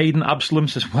 Hayden Absalom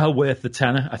says, well worth the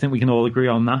tenner. I think we can all agree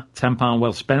on that. £10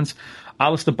 well spent.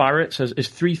 Alistair Barrett says, is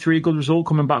 3-3 a good result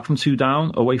coming back from 2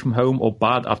 down, away from home, or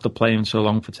bad after playing so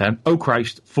long for 10? Oh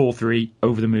Christ, 4-3,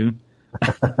 over the moon.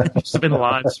 It's been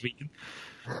alive this weekend.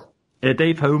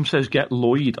 Dave Holmes says, get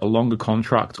Lloyd a longer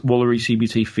contract. Woolery,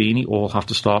 CBT, Feeney all have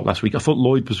to start last week. I thought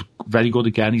Lloyd was very good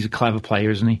again. He's a clever player,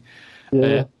 isn't he?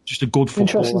 Yeah. Just a good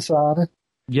footballer. Interesting signing.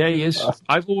 Yeah, he is.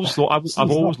 I've always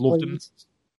loved him.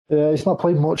 Yeah, he's not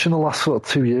played much in the last sort of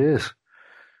 2 years.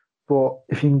 But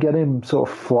if you can get him sort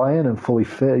of flying and fully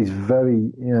fit, he's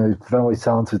very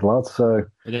talented lad. So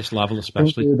at this level,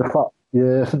 especially. I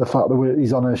think the fact that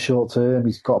he's on a short term,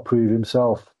 he's got to prove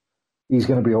himself. He's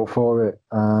going to be up for it,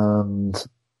 and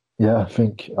yeah, I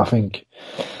think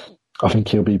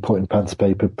he'll be putting pen to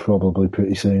paper probably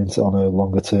pretty soon on a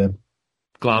longer term.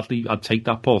 Gladly, I'd take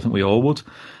that, Paul. I think we all would.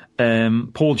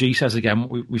 Paul G says again,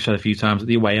 we've said a few times, that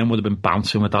the away end would have been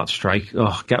bouncing with that strike.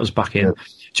 Oh, get us back in. Yeah.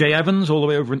 Jay Evans, all the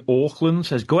way over in Auckland,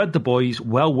 says, go ahead, the boys.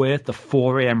 Well worth the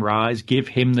 4 a.m. rise. Give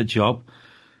him the job.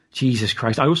 Jesus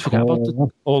Christ. I always forget about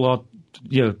all our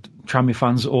Tranmere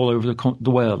fans all over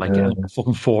the world, getting up at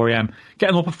fucking 4 a.m.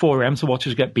 Getting up at 4 a.m. to watch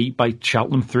us get beat by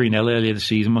Cheltenham 3-0 earlier this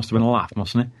season must have been a laugh,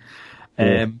 mustn't it?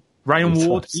 Yeah. Ryan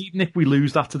Ward, even if we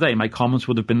lose that today, my comments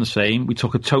would have been the same. We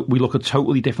look a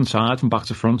totally different side from back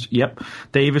to front. Yep.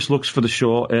 Davis looks for the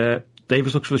short in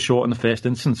the first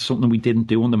instance, something we didn't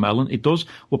do under Mellon. It does.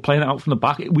 We're playing it out from the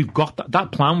back. We've got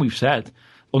that plan we've said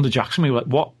under Jackson. We were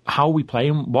like, how are we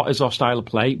playing? What is our style of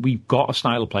play? We've got a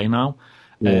style of play now.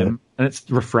 Yeah. And And it's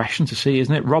refreshing to see,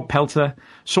 isn't it? Rob Pelter,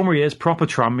 summary is proper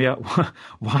Tranmere.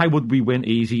 Why would we win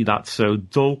easy? That's so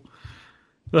dull.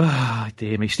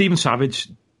 Dear me. Stephen Savage,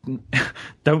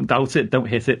 don't doubt it, don't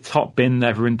hit it. Top bin,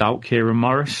 never in doubt. Kieran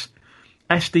Morris.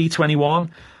 SD21,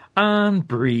 and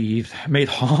breathe. Made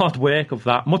hard work of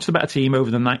that. Much the better team over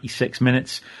the 96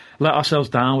 minutes. Let ourselves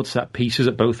down with set pieces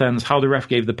at both ends. How the ref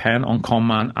gave the pen on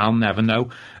Conman, I'll never know.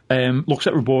 Looks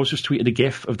like Rabors just tweeted a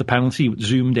gif of the penalty,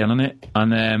 zoomed in on it,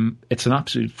 and it's an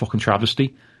absolute fucking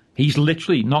travesty. He's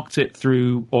literally knocked it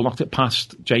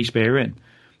past Jay Spearing,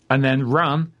 and then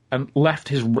ran and left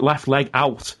his left leg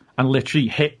out and literally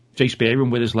hit Jay Spearing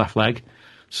with his left leg.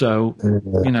 So,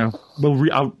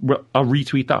 I'll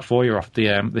retweet that for you off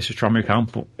the This Is Tranmere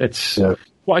account. But it's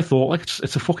what I thought. Like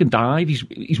it's a fucking dive.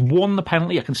 He's won the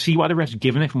penalty. I can see why the ref's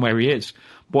giving it from where he is,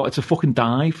 but it's a fucking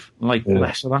dive.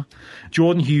 Less of that.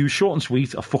 Jordan Hughes, short and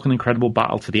sweet, a fucking incredible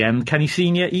battle to the end. Kenny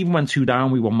Senior, even when 2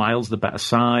 down, we were miles the better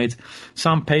side.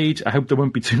 Sam Page, I hope there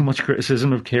won't be too much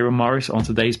criticism of Kieran Morris on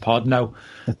today's pod. No,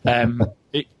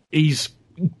 he's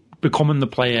becoming the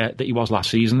player that he was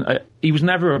last season. He was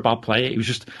never a bad player. He was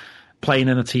just playing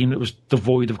in a team that was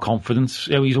devoid of confidence.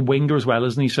 He's a winger as well,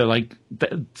 isn't he? So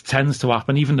that tends to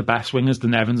happen. Even the best wingers, the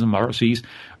Nevins and Morrisseys,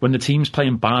 when the team's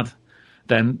playing bad,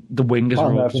 then the wingers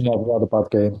are never had a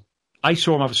bad game. I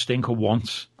saw him have a stinker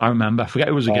once, I remember. I forget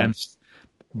who it was against,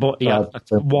 but he had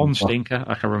one stinker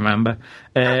I can remember.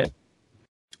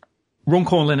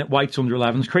 Runcorn Lynn at White's under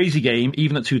 11s. Crazy game.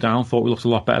 Even at 2 down, thought we looked a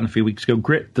lot better than a few weeks ago.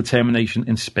 Grit, determination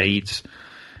in spades.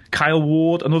 Kyle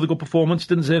Ward, another good performance.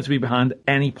 Didn't deserve to be behind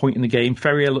any point in the game.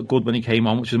 Ferrier looked good when he came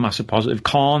on, which is a massive positive.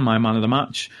 Khan, my man of the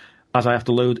match, as I have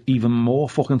to load even more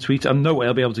fucking tweets. And no way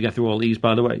I'll be able to get through all these,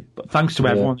 by the way. But thanks to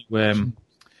everyone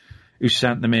who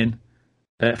sent them in.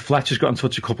 Fletcher's got in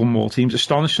touch a couple more teams.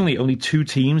 Astonishingly, only 2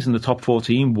 teams in the top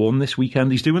 14 won this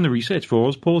weekend. He's doing the research for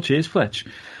us. Paul, cheers, Fletch.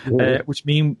 Which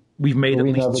means we've made at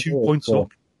least 2 points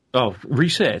up. Oh,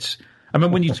 research. I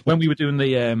remember when we were doing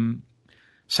the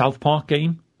South Park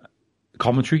game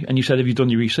commentary, and you said, have you done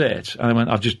your research? And I went,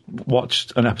 I've just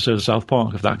watched an episode of South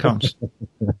Park, if that counts.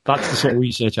 That's the sort of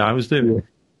research I was doing.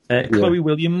 Chloe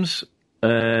Williams,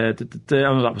 that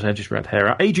was I just read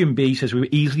her. Adrian B says we were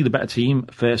easily the better team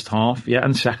first half,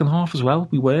 and second half as well.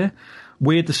 We were.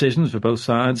 Weird decisions for both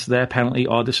sides. Their penalty,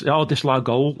 our disallowed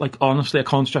goal. Like, honestly, I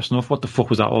can't stress enough what the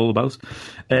fuck was that all about.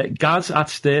 Gaz at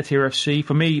Sturt here FC.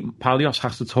 For me, Palios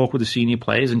has to talk with the senior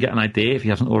players and get an idea if he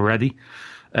hasn't already.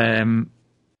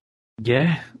 Do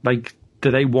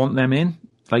they want them in?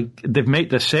 Like,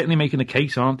 they're certainly making a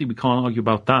case, aren't they? We can't argue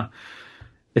about that.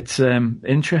 It's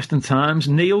interesting times.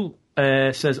 Neil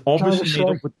says obviously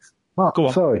made up with. Matt, go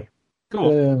on. Sorry. Go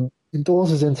on. In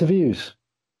Dawes' interviews,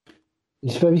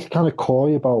 he's very kind of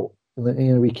coy about.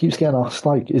 He keeps getting asked,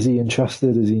 like, is he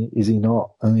interested? Is he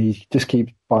not? And he just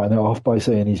keeps biting it off by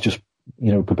saying he's just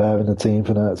preparing the team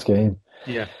for next game.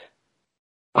 Yeah.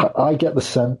 I get the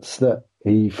sense that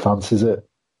he fancies it.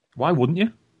 Why wouldn't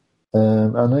you?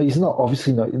 And he's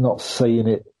not saying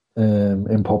it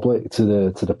in public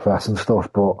to the press and stuff,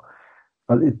 but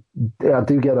I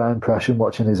do get that impression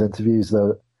watching his interviews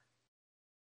that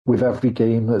with every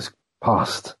game that's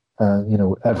passed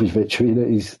and every victory that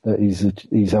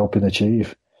he's helping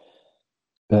achieve,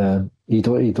 he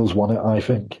does want it, I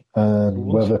think. And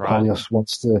whether Palios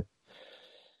wants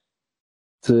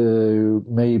to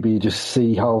maybe just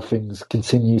see how things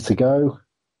continue to go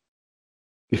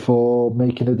before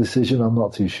making a decision, I'm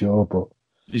not too sure. But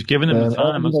he's giving him the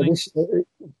time, hasn't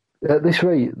he? At this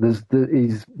rate,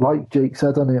 he's like Jake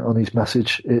said on his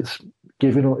message. It's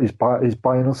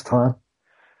buying us time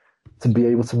to be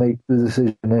able to make the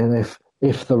decision. And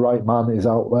if the right man is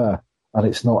out there, and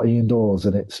it's not Ian Dawes,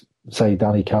 and it's say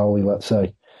Danny Cowley, let's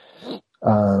say,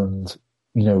 and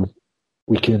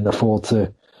we can afford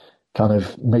to kind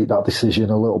of make that decision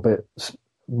a little bit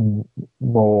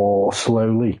more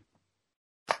slowly.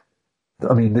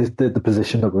 I mean, the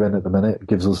position that we're in at the minute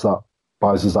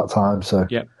buys us that time. So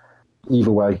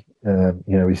either way,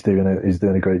 he's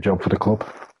doing a great job for the club.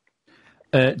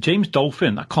 James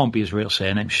Dolphin, that can't be his real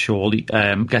surname, surely,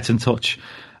 gets in touch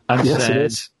and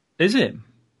says, is it?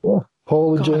 Yeah,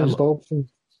 Paul and James Dolphin,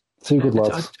 2 good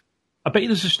lads. I bet you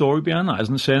there's a story behind that,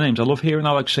 isn't there, surnames? I love hearing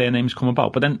how surnames come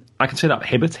about, but then I can say that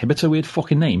Hibbert's a weird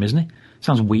fucking name, isn't it?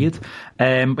 Sounds weird.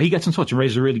 But he gets in touch and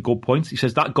raises a really good point. He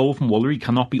says that goal from Woolery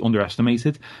cannot be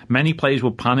underestimated. Many players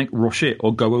will panic, rush it,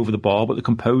 or go over the bar, but the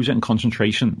composure and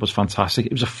concentration was fantastic.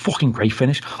 It was a fucking great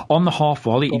finish. On the half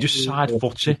volley, he just side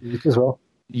foots it. As well.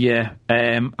 Yeah.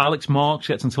 Alex Marks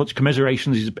gets in touch.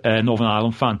 Commiserations, he's a Northern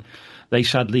Ireland fan. They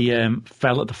sadly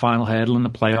fell at the final hurdle in the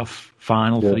playoff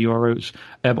final for the Euros.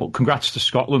 But congrats to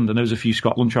Scotland, and there was a few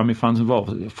Scotland Tranmere fans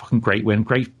involved. A fucking great win,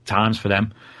 great times for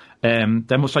them.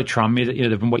 They're much like Tranmere, that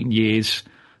they've been waiting years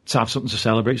to have something to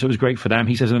celebrate, so it was great for them.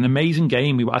 He says, an amazing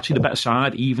game. We were actually the better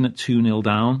side, even at 2-0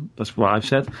 down. That's what I've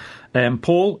said.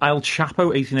 Paul El Chapo,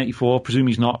 1884. Presume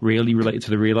he's not really related to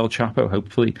the real El Chapo,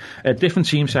 hopefully. Different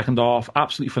team, second half.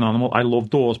 Absolutely phenomenal. I love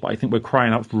Dawes, but I think we're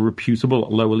crying out for a reputable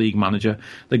lower league manager.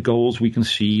 The goals we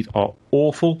concede are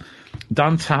awful.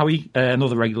 Dan Towie,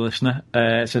 another regular listener,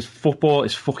 says, football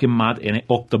is fucking mad, innit?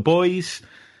 Up the boys.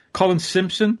 Colin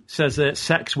Simpson says,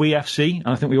 sex we FC, and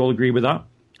I think we all agree with that.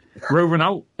 Roving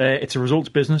out, it's a results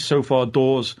business. So far,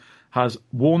 Dawes has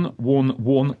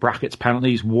won brackets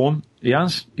penalties. He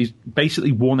has. He's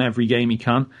basically won every game he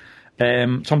can.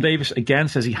 Tom Davis again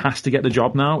says he has to get the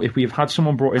job now. If we have had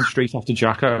someone brought in straight after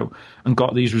Jacko and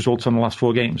got these results on the last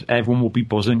 4 games, everyone will be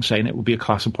buzzing, saying it will be a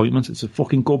class appointment. It's a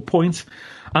fucking good point.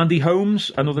 Andy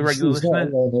Holmes, another regular listener.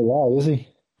 He's not allowed to lie, is he?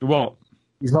 What?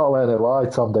 He's not allowed to lie,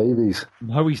 Tom Davies.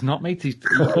 No, he's not, mate.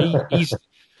 He's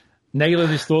nailing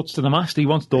his thoughts to the mast. He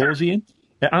wants Dawesy in.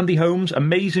 Andy Holmes,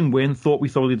 amazing win. Thought we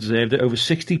thoroughly deserved it. Over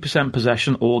 60%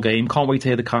 possession all game. Can't wait to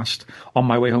hear the cast on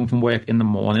my way home from work in the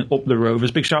morning. Up the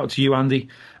Rovers. Big shout out to you, Andy.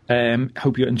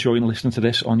 Hope you're enjoying listening to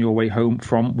this on your way home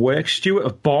from work. Stuart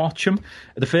of Barcham.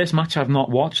 The first match I've not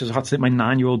watched, as I had to take my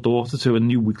 9-year-old daughter to a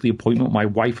new weekly appointment my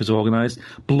wife has organised.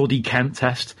 Bloody Kent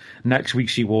test. Next week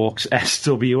she walks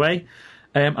SWA.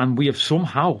 And we have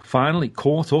somehow finally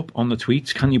caught up on the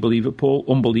tweets. Can you believe it, Paul?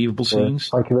 Unbelievable scenes.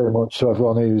 Thank you very much to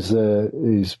everyone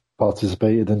who's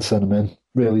participated and sent them in.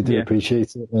 Really do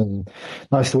appreciate it. And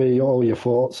nice to hear all your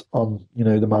thoughts on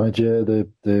the manager,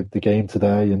 the game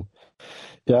today, and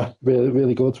really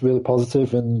really good, really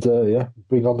positive, and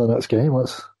bring on the next game.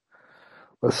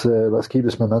 Let's keep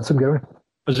this momentum going.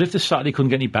 As if this Saturday couldn't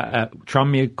get any better.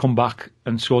 Tranmere come back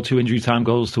and score 2 injury time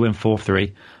goals to win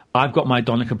 4-3. I've got my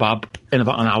doner kebab in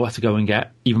about an hour to go and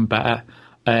get. Even better.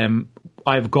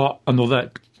 I've got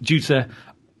another, due to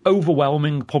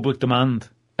overwhelming public demand,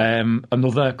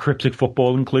 another cryptic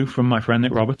footballing clue from my friend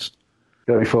Nick Roberts.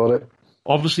 Go for it.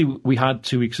 Obviously, we had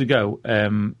 2 weeks ago,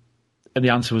 and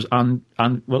the answer was Andrei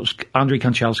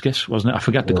Kanchelskis, wasn't it? I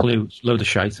forget the clue. It's a load of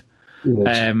shite.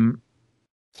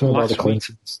 Last week,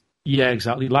 yeah,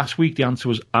 exactly. Last week, the answer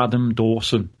was Adam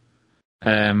Dawson.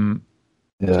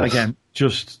 Again,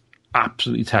 just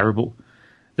absolutely terrible.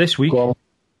 This week,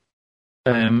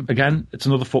 again, it's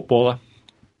another footballer.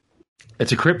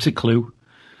 It's a cryptic clue.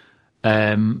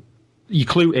 Your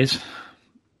clue is,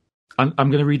 I'm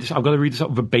going to read this. I've got to read this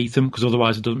out verbatim because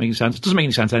otherwise it doesn't make any sense. It doesn't make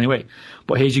any sense anyway.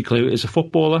 But here's your clue: it's a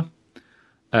footballer.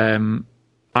 I'm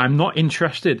not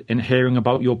interested in hearing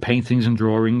about your paintings and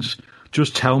drawings.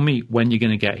 Just tell me when you're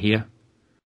going to get here.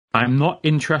 I'm not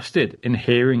interested in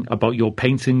hearing about your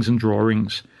paintings and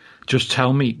drawings. Just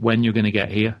tell me when you're going to get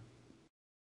here.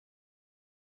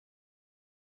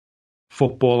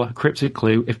 Footballer, cryptic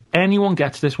clue. If anyone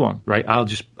gets this one, right,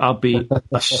 I'll be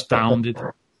astounded.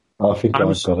 I think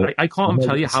I've got it. I can't even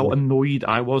tell you how annoyed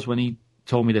I was when he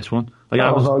told me this one. I'm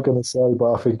not going to say,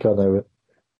 but I think I know it.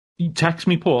 You text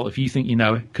me, Paul, if you think you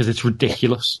know it, because it's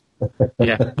ridiculous.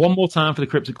 Yeah. One more time for the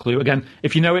cryptic clue. Again,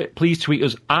 if you know it, please tweet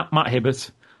us at Matt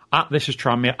Hibbert, at This Is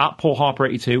Tranmere, at Paul Harper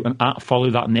 82, and at Follow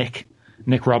That Nick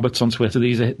Roberts on Twitter.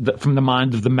 These are from the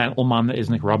mind of the mental man that is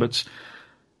Nick Roberts.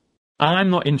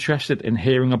 I'm not interested in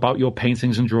hearing about your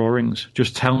paintings and drawings.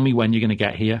 Just tell me when you're going to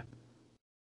get here.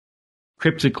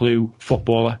 Cryptic clue,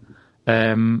 footballer.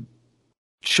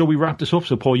 Shall we wrap this up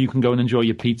so, Paul, you can go and enjoy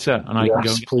your pizza and I can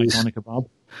go and get my doner kebab?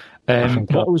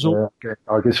 What result?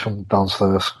 I guess from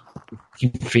downstairs. You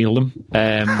can feel them.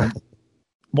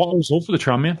 What a result for the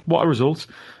Tranmere. What a result.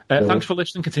 Thanks for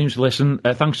listening. Continue to listen.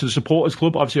 Thanks to the Supporters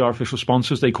Club, obviously our official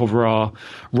sponsors. They cover our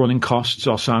running costs,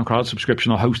 our SoundCloud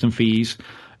subscription, our hosting fees.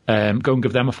 Go and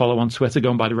give them a follow on Twitter. Go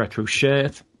and buy the retro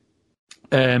shirt.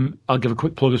 I'll give a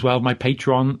quick plug as well. My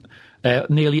Patreon,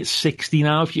 nearly at 60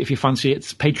 now. If you fancy it,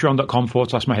 it's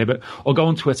patreon.com/Matt Hibbert, or go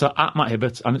on Twitter at Matt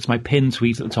Hibbert, and it's my pinned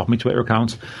tweet at the top of my Twitter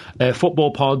account.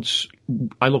 Football pods.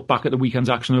 I look back at the weekend's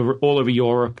action all over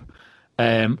Europe.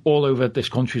 All over this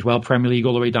country as well, Premier League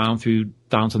all the way down to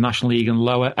National League and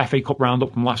lower. FA Cup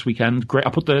roundup from last weekend. Great.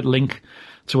 I put the link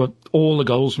to all the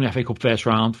goals from the FA Cup first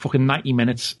round. Fucking 90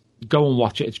 minutes. Go and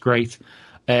watch it. It's great.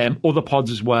 Other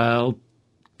pods as well.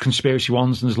 Conspiracy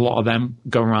ones, and there's a lot of them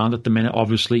going around at the minute,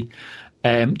 obviously.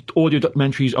 Audio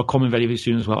documentaries are coming very, very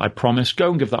soon as well, I promise.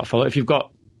 Go and give that a follow. If you've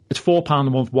got It's £4 a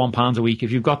month, £1 a week.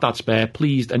 If you've got that spare,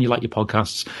 please, and you like your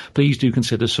podcasts, please do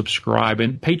consider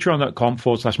subscribing.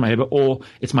 Patreon.com/MattHibbert, or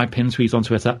it's my pin tweet on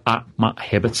Twitter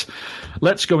 @MattHibbert.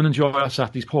 Let's go and enjoy our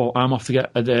Saturdays, Paul. I'm off to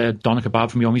get a doner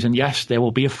kebab from Yomi's, and yes, there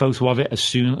will be a photo of it as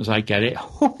soon as I get it.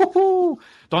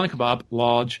 Doner kebab,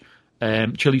 large,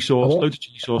 chili sauce, loads of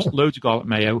chili sauce, loads of garlic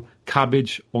mayo,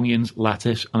 cabbage, onions,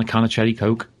 lettuce, and a can of cherry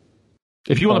Coke.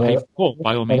 If you want to pay for Paul,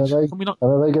 by all means. Are they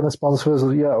going to sponsor us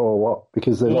yet, or what?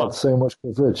 Because they've had so much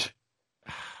coverage.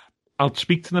 I'll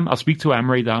speak to them. I'll speak to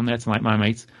Emery down there tonight, my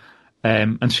mate,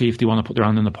 and see if they want to put their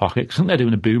hand in the pocket. Because I think they're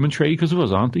doing a booming trade because of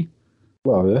us, aren't they?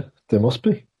 Well, yeah, they must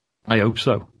be. I hope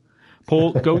so.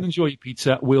 Paul, go and enjoy your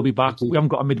pizza. We'll be back. We haven't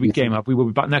got a midweek game, have we? We'll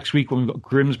be back next week when we've got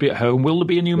Grimsby at home. Will there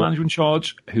be a new manager in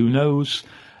charge? Who knows?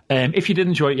 If you did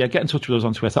enjoy it, get in touch with us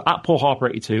on Twitter,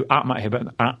 @PaulHarper82,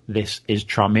 @MattHibbert,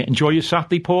 @ThisIsTranmere. Enjoy your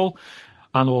Saturday, Paul,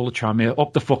 and all the Tranmere.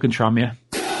 Up the fucking Tranmere.